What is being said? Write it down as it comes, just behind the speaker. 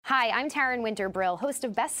Hi, I'm Taryn Winter-Brill, host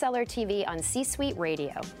of Bestseller TV on C-Suite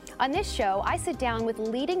Radio. On this show, I sit down with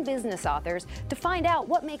leading business authors to find out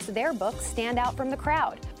what makes their books stand out from the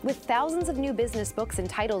crowd. With thousands of new business books and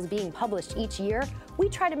titles being published each year, we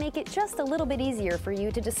try to make it just a little bit easier for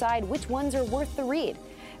you to decide which ones are worth the read.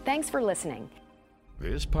 Thanks for listening.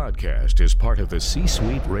 This podcast is part of the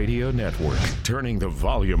C-Suite Radio Network, turning the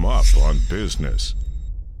volume up on business.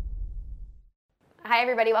 Hi,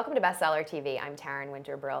 everybody. Welcome to Bestseller TV. I'm Taryn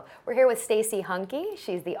Winter-Brill. We're here with Stacey Hanke.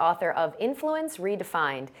 She's the author of Influence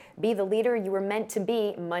Redefined: Be the Leader You Were Meant to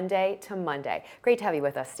Be, Monday to Monday. Great to have you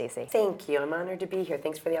with us, Stacey. Thank you. I'm honored to be here.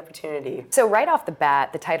 Thanks for the opportunity. So right off the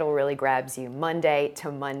bat, the title really grabs you, Monday to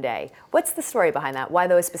Monday. What's the story behind that? Why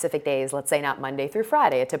those specific days, let's say not Monday through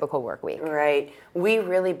Friday, a typical work week? Right. We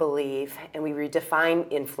really believe, and we redefine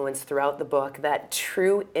influence throughout the book, that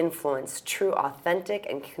true influence, true authentic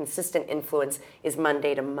and consistent influence is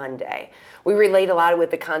Monday to Monday. We relate a lot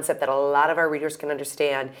with the concept that a lot of our readers can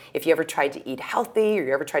understand. If you ever tried to eat healthy or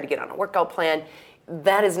you ever tried to get on a workout plan,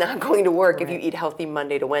 that is not going to work if you eat healthy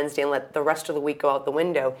Monday to Wednesday and let the rest of the week go out the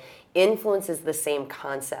window. Influence is the same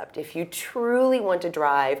concept. If you truly want to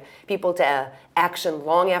drive people to action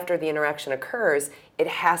long after the interaction occurs, it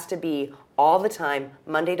has to be all the time,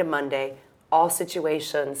 Monday to Monday, all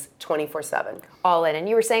situations, 24/7. All in. And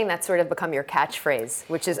you were saying that's sort of become your catchphrase,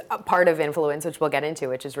 which is a part of influence, which we'll get into,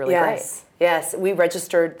 which is really great. Yes, we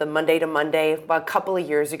registered the Monday to Monday about a couple of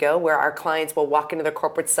years ago, where our clients will walk into their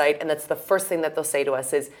corporate site and that's the first thing that they'll say to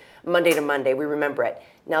us is Monday to Monday. We remember it.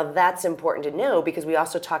 Now that's important to know because we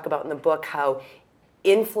also talk about in the book how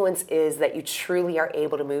influence is that you truly are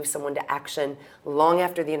able to move someone to action long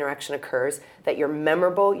after the interaction occurs, that you're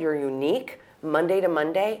memorable, you're unique. Monday to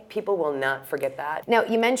Monday, people will not forget that. Now,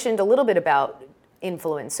 you mentioned a little bit about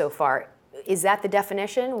influence so far. Is that the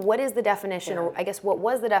definition? What is the definition, or I guess what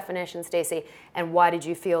was the definition, Stacey, and why did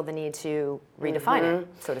you feel the need to redefine it,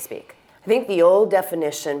 so to speak? I think the old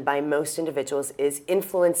definition by most individuals is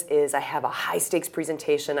influence is I have a high stakes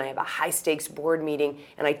presentation, I have a high stakes board meeting,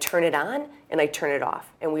 and I turn it on and I turn it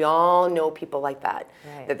off. And we all know people like that,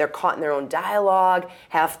 that they're caught in their own dialogue.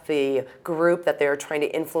 Half the group that they're trying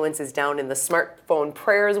to influence is down in the smartphone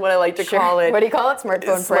prayer is what I like to call it. What do you call it?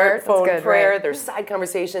 Smartphone prayer? Smartphone That's good, prayer, right. there's side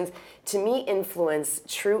conversations. To me, influence,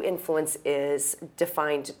 true influence is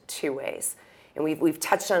defined two ways. And we've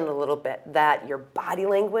touched on it a little bit, that your body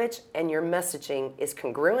language and your messaging is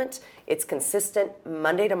congruent, it's consistent,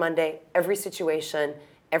 Monday to Monday, every situation,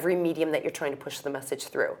 every medium that you're trying to push the message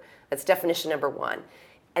through. That's definition number one.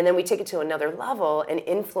 And then we take it to another level, and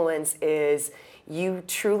influence is you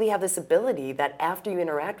truly have this ability that after you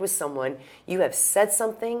interact with someone, you have said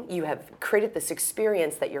something, you have created this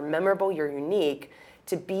experience that you're memorable, you're unique,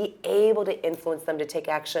 to be able to influence them to take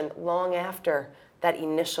action long after that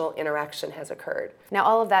initial interaction has occurred. Now,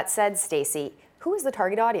 all of that said, Stacey, who is the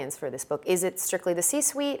target audience for this book? Is it strictly the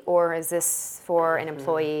C-suite, or is this for an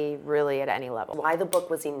employee really at any level? Why the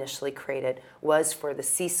book was initially created was for the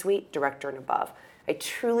C-suite, director and above. I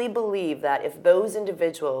truly believe that if those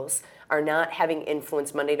individuals are not having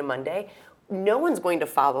influence Monday to Monday, no one's going to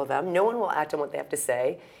follow them, no one will act on what they have to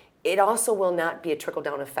say. It also will not be a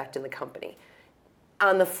trickle-down effect in the company.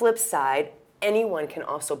 On the flip side, anyone can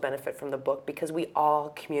also benefit from the book because we all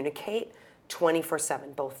communicate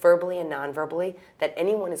 24/7, both verbally and non-verbally, that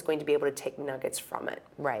anyone is going to be able to take nuggets from it.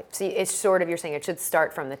 Right. So it's sort of, you're saying it should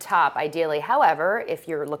start from the top, ideally. However, if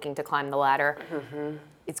you're looking to climb the ladder,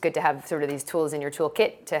 it's good to have sort of these tools in your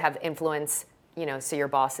toolkit to have influence, so your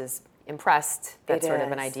boss is impressed. That's sort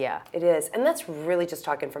of an idea. It is. And that's really just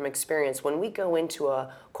talking from experience. When we go into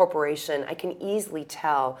a corporation, I can easily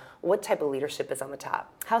tell what type of leadership is on the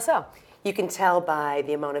top. How so? You can tell by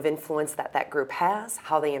the amount of influence that that group has,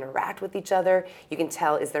 how they interact with each other. You can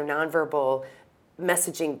tell, is their nonverbal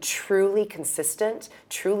messaging truly consistent,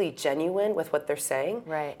 truly genuine with what they're saying?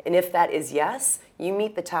 Right. And if that is yes, you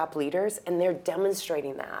meet the top leaders and they're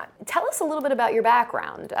demonstrating that. Tell us a little bit about your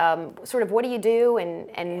background. Sort of what do you do,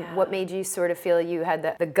 and what made you sort of feel you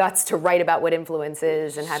had the guts to write about what influence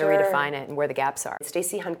is and how to redefine it and where the gaps are?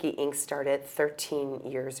 Stacey Hanke Inc. started 13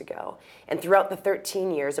 years ago. And throughout the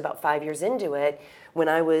 13 years, about 5 years into it, when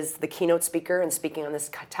I was the keynote speaker and speaking on this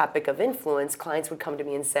topic of influence, clients would come to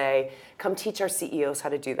me and say, come teach our CEOs how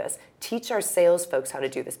to do this. Teach our sales folks how to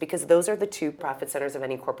do this, because those are the two profit centers of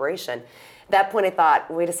any corporation. At that point, I thought,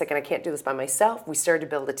 wait a second, I can't do this by myself. We started to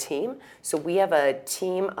build a team. So we have a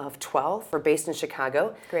team of 12. We're based in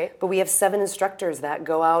Chicago. Great. But we have 7 instructors that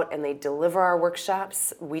go out and they deliver our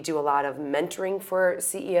workshops. We do a lot of mentoring for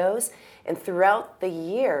CEOs. And throughout the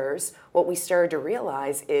years, what we started to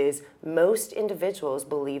realize is most individuals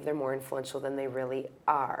believe they're more influential than they really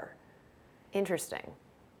are. Interesting.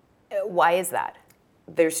 Why is that?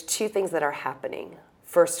 There's two things that are happening.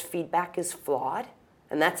 First, feedback is flawed.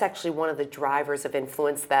 And that's actually one of the drivers of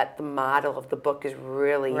influence that the model of the book is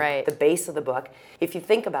really the base of the book. If you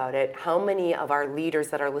think about it, how many of our leaders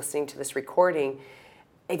that are listening to this recording,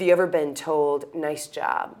 have you ever been told, nice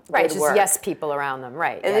job, right, good just work? yes people around them,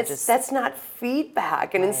 right. And that's not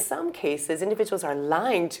feedback. And in some cases, individuals are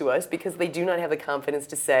lying to us because they do not have the confidence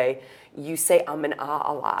to say, you say and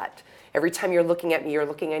ah a lot. Every time you're looking at me, you're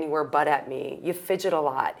looking anywhere but at me. You fidget a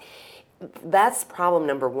lot. That's problem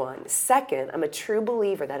number one. Second, I'm a true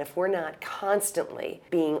believer that if we're not constantly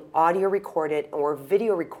being audio recorded or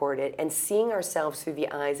video recorded and seeing ourselves through the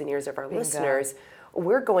eyes and ears of our listeners,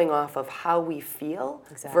 we're going off of how we feel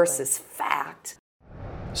versus fact.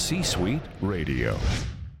 C-Suite Radio.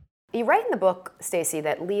 You write in the book, Stacey,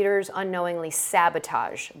 that leaders unknowingly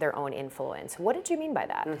sabotage their own influence. What did you mean by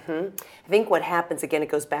that? I think what happens, again, it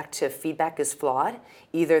goes back to feedback is flawed.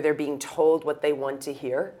 Either they're being told what they want to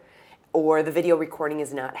hear, or the video recording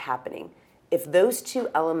is not happening. If those two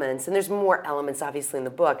elements, and there's more elements obviously in the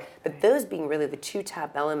book, but those being really the two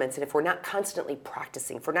top elements, and if we're not constantly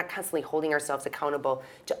practicing, if we're not constantly holding ourselves accountable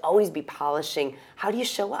to always be polishing, how do you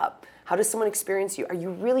show up? How does someone experience you? Are you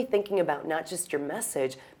really thinking about not just your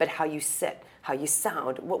message, but how you sit, how you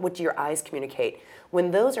sound, what do your eyes communicate?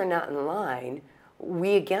 When those are not in line,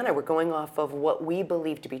 we're going off of what we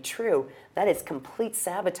believe to be true. That is complete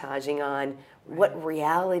sabotaging on what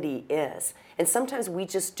reality is. And sometimes we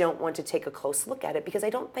just don't want to take a close look at it because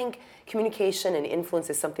I don't think communication and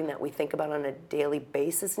influence is something that we think about on a daily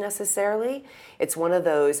basis necessarily. It's one of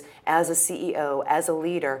those, as a CEO, as a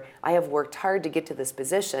leader, I have worked hard to get to this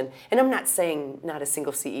position. And I'm not saying not a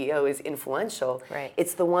single CEO is influential. Right.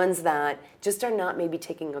 It's the ones that just are not maybe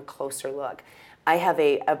taking a closer look. I have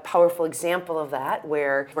a powerful example of that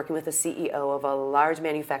where working with the CEO of a large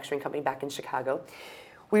manufacturing company back in Chicago,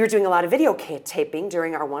 we were doing a lot of video taping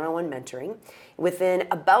during our one-on-one mentoring. Within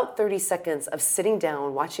about 30 seconds of sitting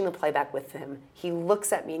down, watching the playback with him, he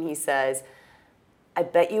looks at me and he says, I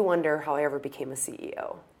bet you wonder how I ever became a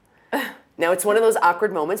CEO. Now, it's one of those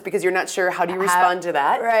awkward moments because you're not sure how do you respond to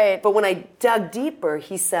that. Right. But when I dug deeper,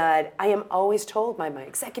 he said, I am always told by my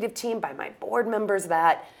executive team, by my board members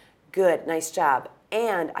that, good, nice job.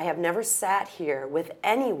 And I have never sat here with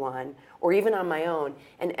anyone or even on my own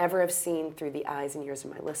and ever have seen through the eyes and ears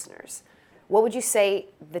of my listeners. What would you say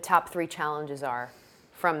the top 3 challenges are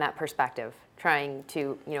from that perspective, trying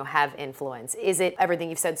to have influence? Is it everything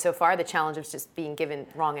you've said so far, the challenge of just being given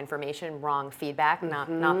wrong information, wrong feedback, not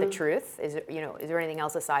the truth? Is there anything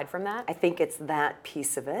else aside from that? I think it's that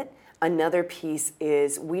piece of it. Another piece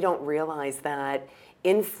is we don't realize that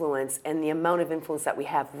influence and the amount of influence that we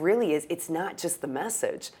have really is, it's not just the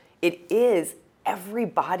message. It is every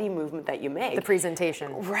body movement that you make. The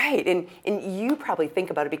presentation. Right, and you probably think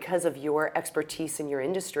about it because of your expertise in your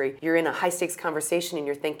industry. You're in a high stakes conversation and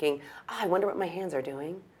you're thinking, I wonder what my hands are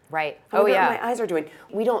doing. Right. I wonder what my eyes are doing.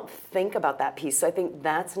 We don't think about that piece. So I think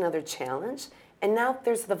that's another challenge. And now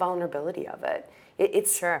there's the vulnerability of it.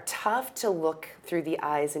 It's tough to look through the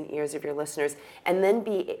eyes and ears of your listeners and then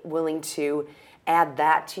be willing to add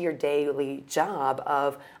that to your daily job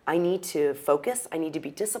of, I need to focus, I need to be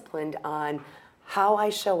disciplined on how I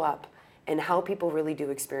show up and how people really do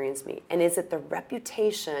experience me. And is it the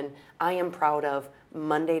reputation I am proud of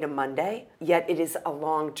Monday to Monday? Yet it is a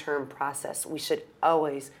long-term process. We should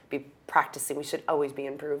always be practicing. We should always be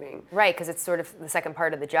improving. Right, because it's sort of the second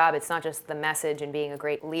part of the job. It's not just the message and being a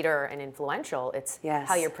great leader and influential. It's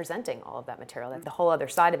how you're presenting all of that material. That's the whole other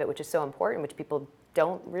side of it, which is so important, which people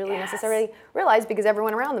don't really necessarily realize because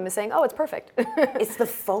everyone around them is saying, oh, it's perfect. It's the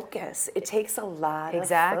focus. It takes a lot of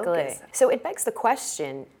focus. So it begs the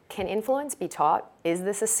question, can influence be taught? Is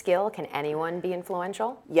this a skill? Can anyone be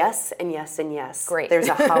influential? Yes and yes and yes. Great. There's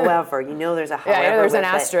a however. There's a however. Yeah, there's an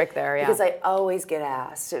asterisk there, Because I always get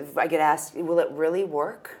asked, will it really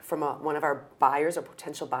work from one of our buyers or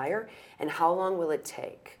potential buyer? And how long will it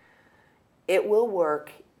take? It will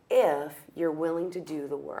work if you're willing to do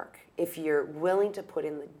the work, if you're willing to put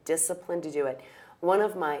in the discipline to do it. One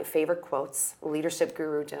of my favorite quotes, leadership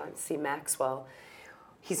guru John C. Maxwell,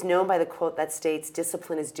 he's known by the quote that states,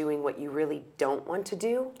 discipline is doing what you really don't want to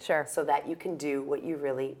do so that you can do what you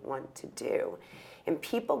really want to do. And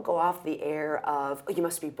people go off the air of, oh, you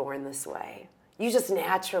must be born this way. You just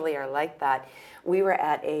naturally are like that. We were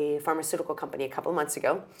at a pharmaceutical company a couple of months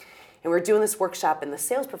ago, and we were doing this workshop, and the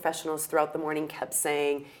sales professionals throughout the morning kept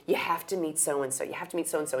saying, you have to meet so-and-so, you have to meet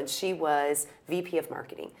so-and-so. And she was VP of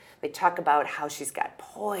marketing. They talk about how she's got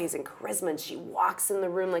poise and charisma, and she walks in the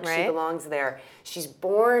room like she belongs there. She's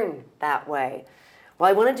born that way. Well,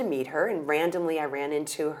 I wanted to meet her, and randomly I ran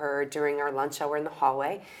into her during our lunch hour in the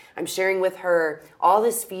hallway. I'm sharing with her all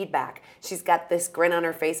this feedback. She's got this grin on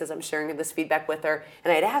her face as I'm sharing this feedback with her,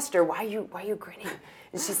 and I'd asked her, why are you grinning?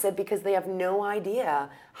 And she said, because they have no idea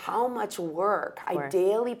how much work I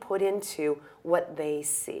daily put into what they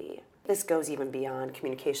see. This goes even beyond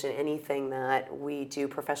communication. Anything that we do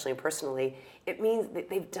professionally and personally, it means that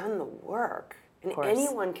they've done the work. And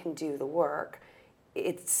anyone can do the work.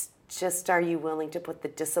 It's just, are you willing to put the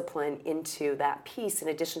discipline into that piece in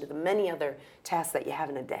addition to the many other tasks that you have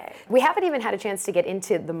in a day? We haven't even had a chance to get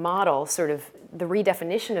into the model, sort of the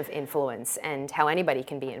redefinition of influence and how anybody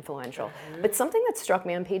can be influential. But something that struck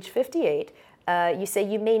me on page 58, you say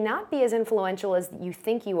you may not be as influential as you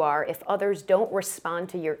think you are if others don't respond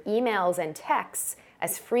to your emails and texts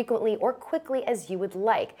as frequently or quickly as you would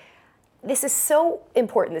like. This is so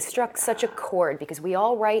important. This struck such a chord because we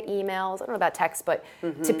all write emails, I don't know about text, but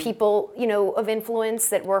to people, of influence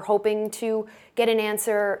that we're hoping to get an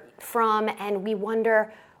answer from, and we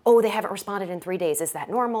wonder, oh, they haven't responded in 3 days. Is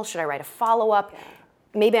that normal? Should I write a follow-up?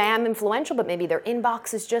 Maybe I am influential, but maybe their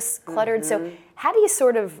inbox is just cluttered. So how do you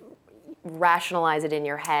sort of rationalize it in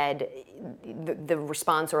your head, the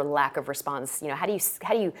response or lack of response? How do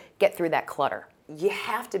you get through that clutter? You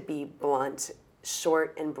have to be blunt,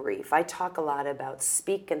 short and brief. I talk a lot about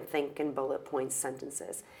speak and think in bullet point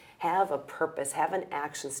sentences. Have a purpose, have an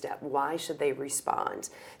action step. Why should they respond?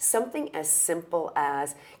 Something as simple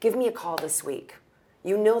as, give me a call this week.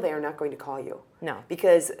 You know they are not going to call you. No.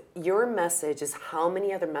 Because your message is how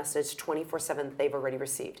many other messages 24/7 they've already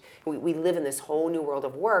received. We live in this whole new world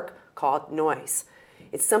of work called noise.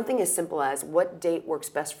 It's something as simple as, what date works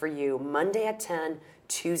best for you? Monday at 10,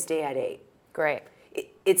 Tuesday at 8. Great.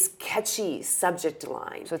 It's catchy subject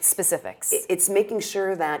line. So it's specifics. It's making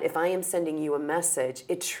sure that if I am sending you a message,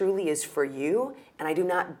 it truly is for you, and I do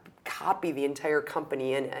not copy the entire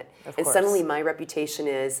company in it. And suddenly my reputation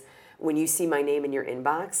is, when you see my name in your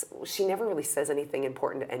inbox, she never really says anything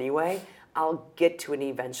important anyway. I'll get to it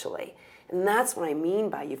eventually. And that's what I mean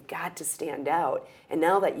by you've got to stand out. And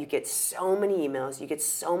now that you get so many emails, you get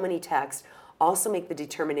so many texts, also make the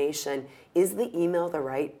determination, is the email the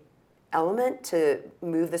right element to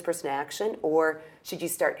move this person to action, or should you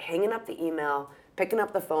start hanging up the email, picking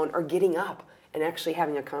up the phone, or getting up and actually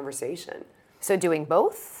having a conversation? So doing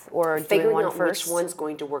both, or figuring doing one out first? Which one's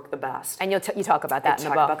going to work the best. And you talk about that in the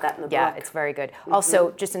book. I talk about that in the book. Yeah, it's very good.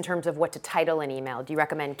 Also, just in terms of what to title an email, do you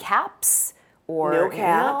recommend caps? Or no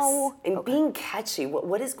caps. No? And being catchy,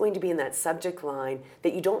 what is going to be in that subject line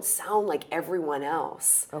that you don't sound like everyone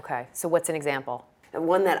else? Okay, so what's an example? And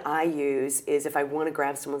one that I use is, if I want to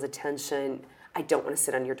grab someone's attention, I don't want to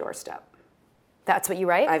sit on your doorstep. That's what you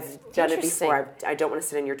write? I've done it before. I don't want to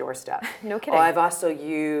sit on your doorstep. No kidding. I've also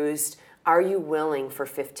used, are you willing for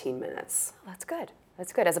 15 minutes? Oh, that's good.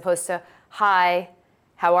 That's good. As opposed to, hi,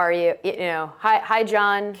 how are you? Hi,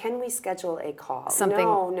 John. Can we schedule a call? Something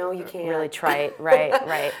No, you can't. Really trite,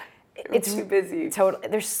 right. It's too busy.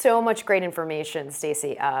 There's so much great information,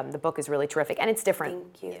 Stacey. The book is really terrific, and it's different.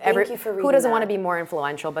 Thank you. Thank you for reading Who doesn't that? want to be more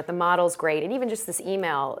influential? But the model's great, and even just this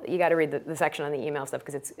email, you got to read the section on the email stuff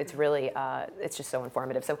because it's really it's just so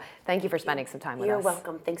informative. So thank you for spending some time with us. You're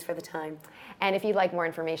welcome. Thanks for the time. And if you'd like more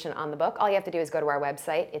information on the book, all you have to do is go to our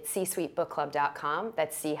website. It's c-suitebookclub.com.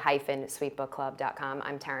 That's c-suitebookclub.com.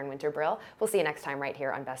 I'm Taryn Winterbrill. We'll see you next time right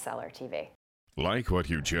here on Bestseller TV. Like what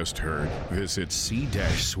you just heard? Visit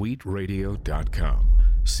c-suiteradio.com.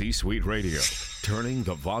 C-Suite Radio, turning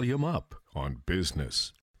the volume up on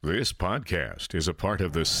business. This podcast is a part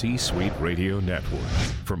of the C-Suite Radio Network.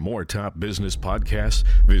 For more top business podcasts,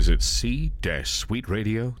 visit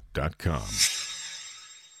c-suiteradio.com.